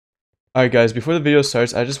Alright guys, before the video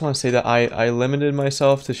starts, I just want to say that I limited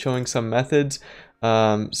myself to showing some methods.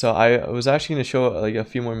 So I was actually going to show like a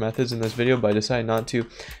few more methods in this video, but I decided not to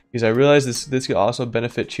because I realized this could also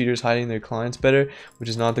benefit cheaters hiding their clients better, which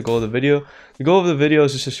is not the goal of the video. The goal of the video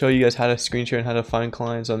is just to show you guys how to screen share and how to find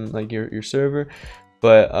clients on like your server,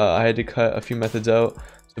 but I had to cut a few methods out.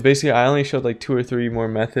 So basically I only showed like 2 or 3 more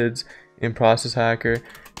methods in Process Hacker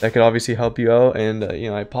that could obviously help you out, and you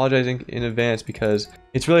know, I apologize in advance because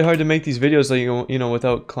it's really hard to make these videos like you know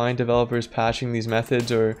without client developers patching these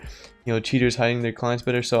methods or cheaters hiding their clients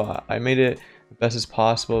better. So I made it the best as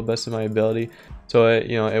possible, best of my ability, so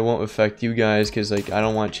it won't affect you guys, because like I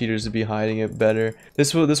don't want cheaters to be hiding it better.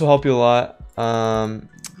 This will help you a lot. And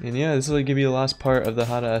yeah, this will give you the last part of the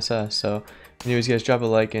how to SS. So anyways guys, drop a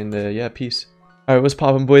like, and yeah, peace. Alright, what's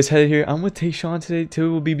poppin' boys, Headed here. I'm with Tayshawn today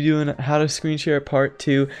too. We'll be doing how to screen share part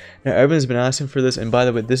 2. Now everyone's been asking for this, and by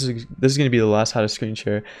the way, this is gonna be the last how to screen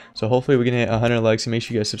share. So hopefully we're gonna hit 100 likes, and make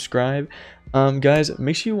sure you guys subscribe. Guys,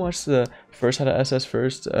 make sure you watch the first how to SS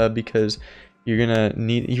first, because you're gonna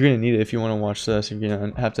need it if you want to watch this. You're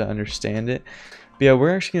gonna have to understand it. But yeah,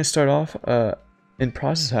 we're actually gonna start off in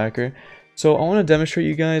Process Hacker. So I want to demonstrate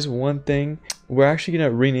you guys one thing. We're actually going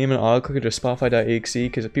to rename an auto clicker to Spotify.exe,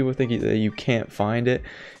 because if people think that you can't find it,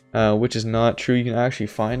 which is not true, you can actually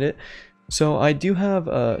find it. So I do have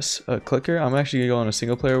a clicker. I'm actually going to go on a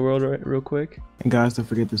single player world real quick. And guys, don't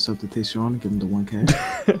forget to sub to Tayshawn, give him the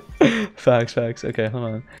 1K. Facts. Okay, hold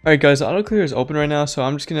on. Alright guys, the auto clicker is open right now, so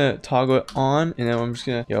I'm just gonna toggle it on, and then I'm just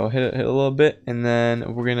gonna hit it a little bit, and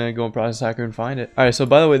then we're gonna go in Process Hacker and find it. Alright, so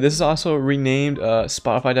by the way, this is also renamed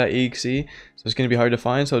Spotify.exe, so it's gonna be hard to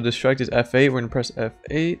find. So destruct is F8. We're gonna press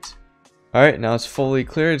F8. Alright, now it's fully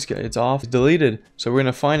clear, it's off, it's deleted, so we're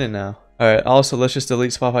gonna find it now. Alright, also let's just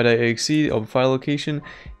delete Spotify.exe, open file location.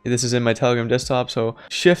 This is in my Telegram desktop, so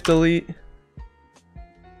shift delete.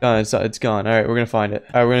 It's gone. Alright, we're gonna find it.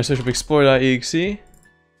 Alright, we're gonna search up explore.exe.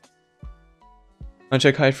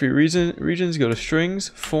 Uncheck hide free regions, go to strings,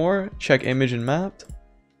 4, check image and mapped.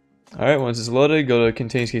 Alright, once it's loaded, go to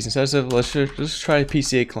contains case insensitive. Let's just try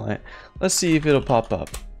PCA client. Let's see if it'll pop up.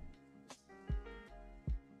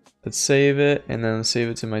 Let's save it, and then save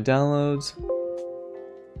it to my downloads.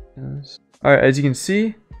 Yes. Alright, as you can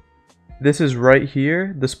see, this is right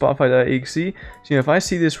here, the Spotify.exe. So if I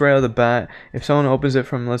see this right out of the bat, if someone opens it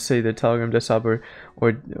from, let's say, their Telegram desktop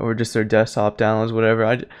or just their desktop downloads, whatever,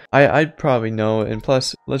 I'd probably know it. And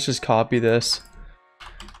plus, let's just copy this.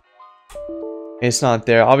 It's not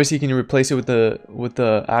there. Obviously, you can replace it with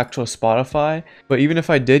the actual Spotify. But even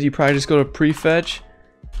if I did, you probably just go to prefetch,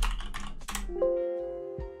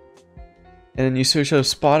 and then you search up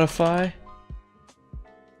Spotify.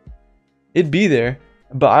 It'd be there,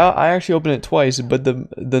 but I actually opened it twice. But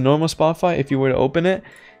the normal Spotify, if you were to open it,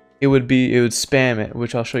 it would spam it,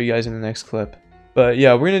 which I'll show you guys in the next clip. But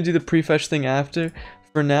yeah, we're gonna do the prefetch thing after.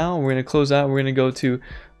 For now, we're gonna close out. We're gonna go to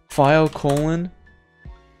file:/.exe.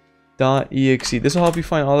 This will help you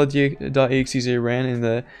find all the .exes you ran in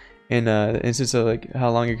the instance of like how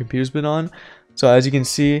long your computer's been on. So as you can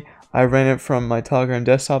see, I ran it from my Telegram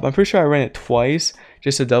desktop. I'm pretty sure I ran it twice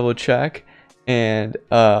just to double check. And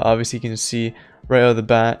obviously you can see right out of the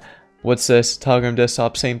bat, what's this? Telegram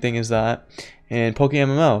desktop, same thing as that. And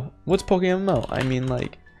PokeMMO. What's PokeMMO? I mean,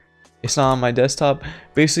 like, it's not on my desktop.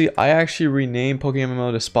 Basically, I actually renamed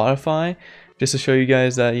PokeMMO to Spotify just to show you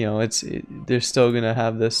guys that they're still gonna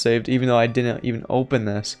have this saved, even though I didn't even open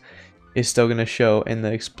this. It's still gonna show in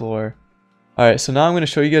the Explorer. All right, so now I'm gonna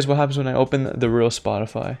show you guys what happens when I open the real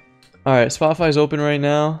Spotify. Alright, Spotify is open right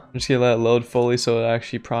now. I'm just gonna let it load fully so it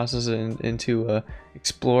actually processes it into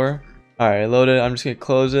Explorer. Alright, loaded. I'm just gonna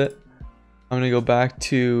close it. I'm gonna go back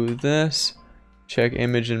to this, check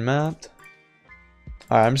image and mapped.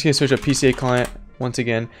 Alright, I'm just gonna search up PCA client once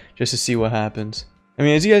again just to see what happens. I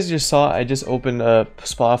mean, as you guys just saw, I just opened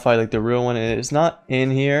Spotify, like the real one, and it's not in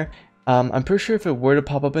here. I'm pretty sure if it were to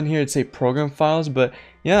pop up in here, it'd say program files. But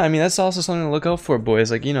yeah, I mean, that's also something to look out for, boys.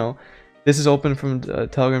 Like, this is open from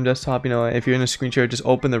Telegram desktop. If you're in a screen share, just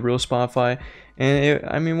open the real Spotify, and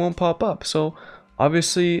it won't pop up. So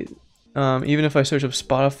obviously, even if I search up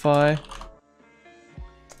Spotify,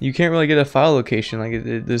 you can't really get a file location. Like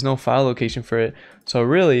there's no file location for it. So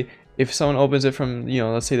really, if someone opens it from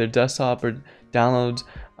let's say their desktop or downloads,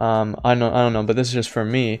 I don't know, but this is just for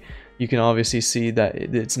me. You can obviously see that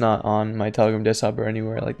it's not on my Telegram desktop or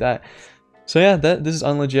anywhere like that. So yeah, this is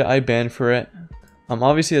unlegit. I banned for it.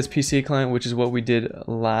 Obviously that's PCA client, which is what we did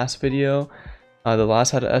last video, the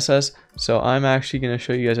last how to SS. So I'm actually going to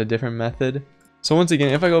show you guys a different method. So once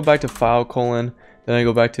again, if I go back to file:/, then I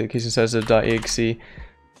go back to case insensitive.exe,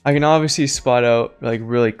 I can obviously spot out like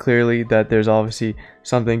really clearly that there's obviously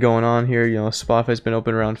something going on here. You know, Spotify's been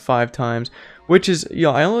open around 5 times, which is, you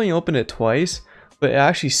know, I only opened it twice, but it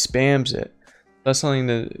actually spams it. That's something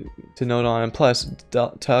to note on. And plus,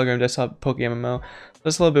 Telegram desktop poke MMO,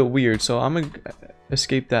 that's a little bit weird. So I'm gonna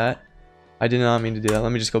escape that. I did not mean to do that.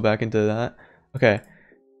 Let me just go back into that. Okay,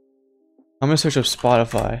 I'm gonna search up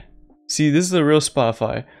Spotify. See, this is the real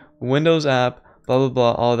Spotify. Windows app, blah blah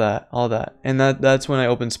blah, all that, and that's when I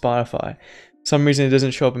open Spotify. For some reason it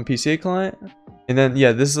doesn't show up in PCA client, and then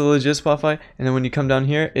yeah, this is a legit Spotify. And then when you come down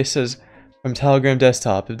here, it says from Telegram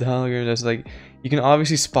desktop. The Telegram desktop, like, you can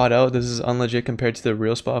obviously spot out this is unlegit compared to the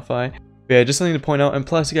real Spotify. But yeah, just something to point out. And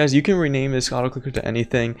plus, guys, you can rename this autoclicker to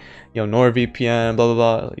anything. You know, NordVPN, blah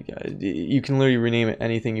blah blah. Like, you can literally rename it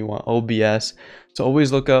anything you want. OBS. So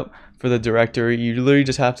always look up for the directory. You literally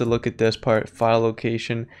just have to look at this part: file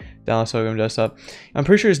location, download Telegram desktop. I'm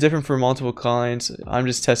pretty sure it's different for multiple clients. I'm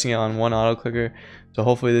just testing it on one autoclicker. So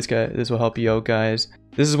hopefully this will help you out, guys.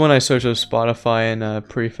 This is when I search up Spotify and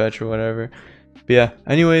prefetch or whatever. But yeah,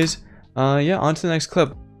 anyways, yeah, on to the next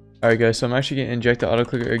clip. Alright guys, so I'm actually going to inject the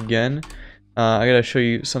autoclicker again. I gotta show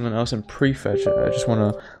you something else in prefetch I just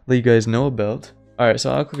want to let you guys know about. Alright,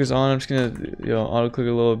 so autoclicker's on. I'm just going to, you know, autoclicker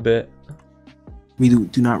a little bit. We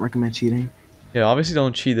do not recommend cheating. Yeah, obviously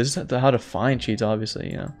don't cheat. This is how to find cheats,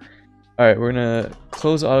 obviously, you know. Alright, we're going to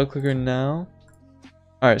close the autoclicker now.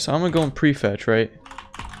 Alright, so I'm going to go in prefetch, right?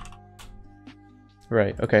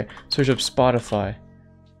 Right, okay. Search up Spotify.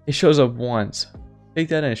 It shows up once. Take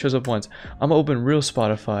that in, it shows up once. I'm gonna open real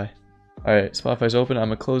Spotify. Alright, Spotify's open. I'm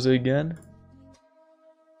gonna close it again.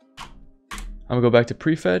 I'm gonna go back to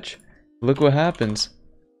prefetch. Look what happens.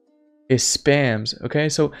 It spams. Okay,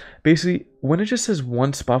 so basically, when it just says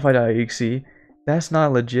one Spotify.exe, that's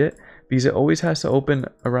not legit because it always has to open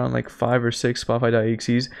around like 5 or 6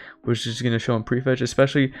 Spotify.exes, which is gonna show in prefetch,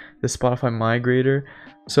 especially the Spotify migrator.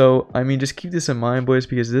 So I mean, just keep this in mind, boys,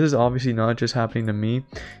 because this is obviously not just happening to me.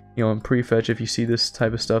 You know, in prefetch, if you see this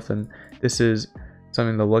type of stuff, then this is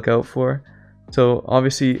something to look out for. So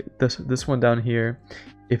obviously this one down here,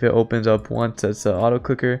 if it opens up once, that's the auto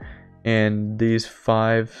clicker, and these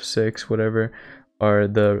 5, 6, whatever are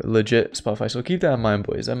the legit Spotify. So keep that in mind,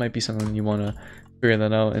 boys. That might be something you want to figure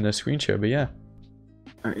that out in a screen share. But yeah.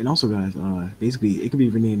 Alright, and also guys, basically it could be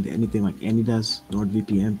renamed to anything like AnyDesk,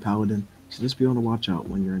 NordVPN, Paladin. So just be on the watch out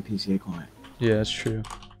when you're in PCA client. Yeah, that's true.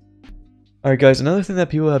 Alright guys, another thing that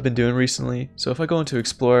people have been doing recently, so if I go into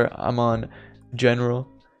Explorer, I'm on General.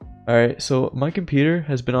 Alright, so my computer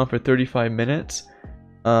has been on for 35 minutes,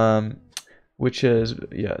 which is,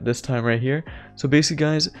 yeah, this time right here. So basically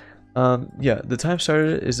guys, yeah, the time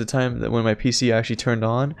started is the time that when my PC actually turned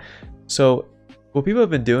on. So what people have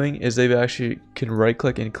been doing is they've actually can right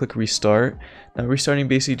click and click restart. Now restarting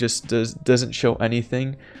basically just doesn't show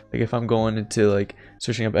anything. Like if I'm going into like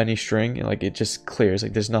searching up any string, like it just clears,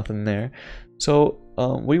 like there's nothing there. So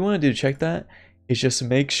what you want to do to check that is just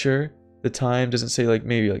make sure the time doesn't say like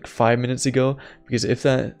maybe like 5 minutes ago, because if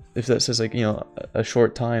that says like, you know, a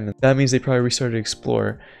short time, that means they probably restarted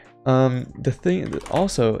Explorer. The thing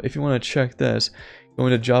also, if you want to check this, go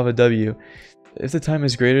into Java W. If the time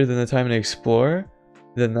is greater than the time in Explorer,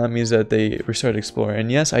 then that means that they restarted Explorer. And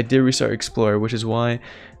yes, I did restart Explorer, which is why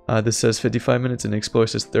this says 55 minutes and Explorer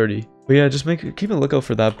says 30. But yeah, just keep a lookout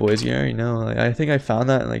for that, boys. You already know. Like, I think I found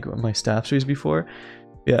that in like my staff series before.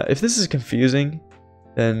 Yeah, if this is confusing,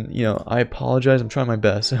 then, you know, I apologize. I'm trying my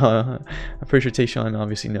best. I'm pretty sure Tayshawn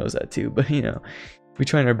obviously knows that too. But, you know, we're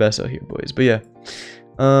trying our best out here, boys. But yeah,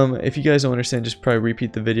 if you guys don't understand, just probably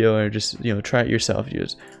repeat the video or just, you know, try it yourself. You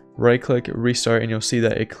just right click, restart, and you'll see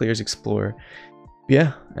that it clears Explorer. But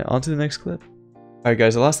yeah, on to the next clip. Alright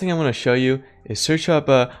guys, the last thing I want to show you is search up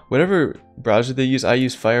whatever browser they use. I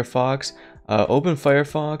use Firefox. Open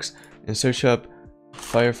Firefox and search up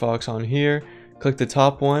Firefox on here. Click the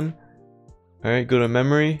top one. Alright, go to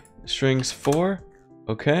memory, strings 4.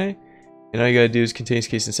 Okay. And all you gotta do is contains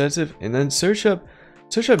case insensitive, and then search up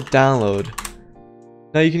download.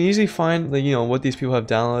 Now you can easily find, like, you know, what these people have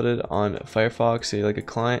downloaded on Firefox, say like a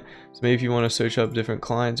client. So maybe if you want to search up different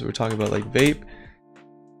clients, we're talking about like vape.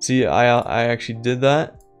 See, I actually did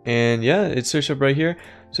that, and yeah, it's searched up right here.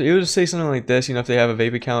 So it would just say something like this, you know, if they have a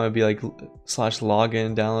vape account, it'd be like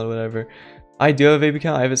 /login, download, whatever. I do have a vape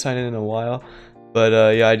account. I haven't signed in a while,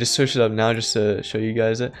 but yeah, I just searched it up now just to show you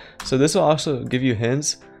guys it. So this will also give you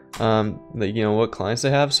hints, like, you know, what clients they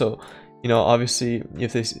have. So, you know, obviously,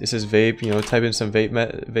 if it says vape, you know, type in some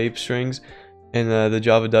vape strings in the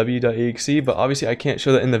java.w.exe, but obviously I can't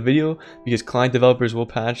show that in the video because client developers will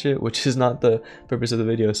patch it, which is not the purpose of the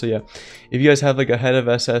video. So yeah, if you guys have like a head of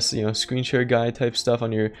SS, you know, screen share guide type stuff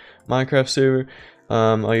on your Minecraft server,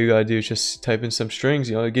 all you gotta do is just type in some strings.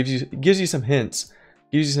 You know, it gives you some hints.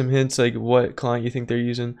 Gives you some hints like what client you think they're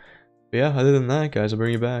using. But yeah, other than that, guys, I'll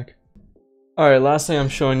bring you back. Alright, last thing I'm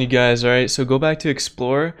showing you guys. Alright, so go back to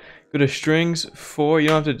Explorer, go to strings 4. You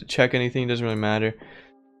don't have to check anything, doesn't really matter.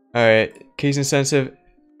 Alright, case insensitive,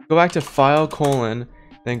 go back to file colon,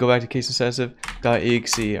 then go back to case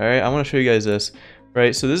insensitive.exe. Alright, I want to show you guys this.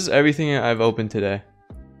 Right, so this is everything I've opened today.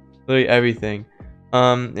 Literally everything.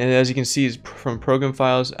 And as you can see, it's from program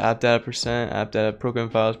files, app data %, app data, program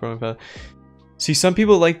files, program files. See, some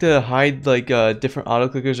people like to hide like different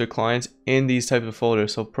auto-clickers or clients in these types of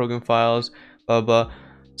folders. So program files, blah blah.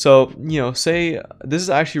 So, you know, say this is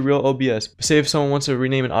actually real OBS. Say if someone wants to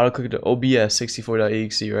rename an auto-clicker to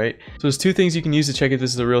OBS64.exe, right? So there's two things you can use to check if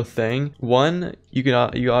this is a real thing. One, you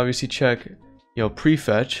obviously check, you know,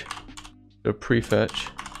 prefetch. So prefetch.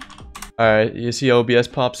 Alright, you see OBS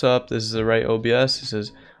pops up. This is the right OBS. It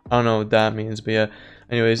says, I don't know what that means, but yeah.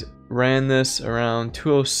 Anyways, ran this around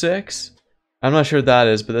 206. I'm not sure what that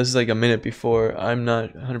is, but this is like a minute before. I'm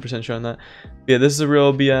not 100% sure on that. But yeah, this is a real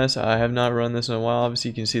OBS. I have not run this in a while. Obviously,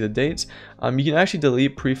 you can see the dates. You can actually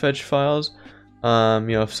delete prefetch files. You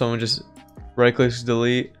know, if someone just right clicks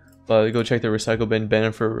delete, go check the recycle bin, ban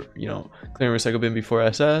it for, you know, clearing recycle bin before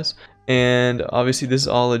SS. And obviously this is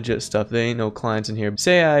all legit stuff. There ain't no clients in here.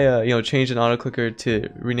 Say I you know, changed an auto clicker to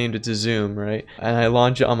renamed it to Zoom, right? And I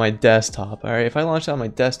launch it on my desktop. All right, if I launch it on my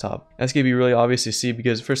desktop, that's gonna be really obvious to see,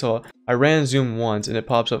 because first of all, I ran Zoom once and it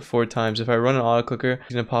pops up 4 times. If I run an auto clicker,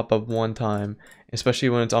 it's gonna pop up 1 time, especially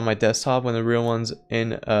when it's on my desktop, when the real one's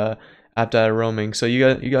in app data roaming. So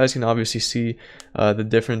you guys can obviously see the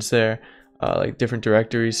difference there. Like different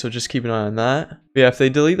directories, so just keep an eye on that. But yeah, if they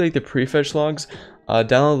delete like the prefetch logs,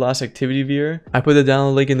 download last activity viewer. I put the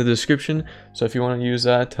download link in the description, so if you want to use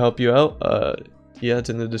that to help you out, yeah, it's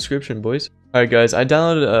in the description, boys. Alright guys, I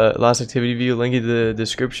downloaded last activity view, link in the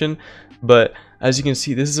description. But as you can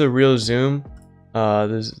see, this is a real Zoom.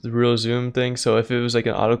 This is the real Zoom thing. So if it was like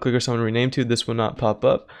an auto clicker someone renamed to, this will not pop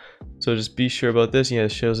up. So just be sure about this. Yeah,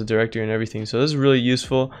 it shows the directory and everything. So this is really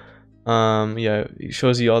useful. Yeah, it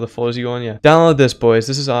shows you all the folders you go in. Yeah, download this, boys.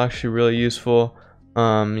 This is actually really useful. You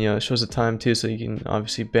know, it shows the time too, so you can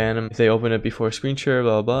obviously ban them if they open it before screen share,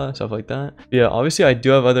 blah blah, stuff like that. But yeah, obviously I do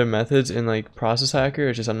have other methods in like Process Hacker.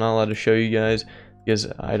 It's just I'm not allowed to show you guys because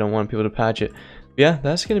I don't want people to patch it. But yeah,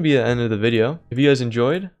 that's gonna be the end of the video. If you guys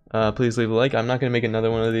enjoyed, please leave a like. I'm not gonna make another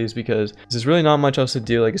one of these because there's really not much else to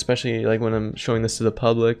do, like especially like when I'm showing this to the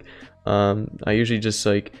public. I usually just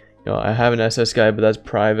like, you know, I have an SS guide, but that's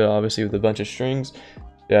private, obviously, with a bunch of strings.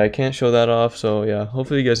 Yeah, I can't show that off. So yeah,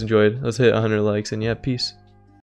 hopefully you guys enjoyed. Let's hit 100 likes, and yeah, peace.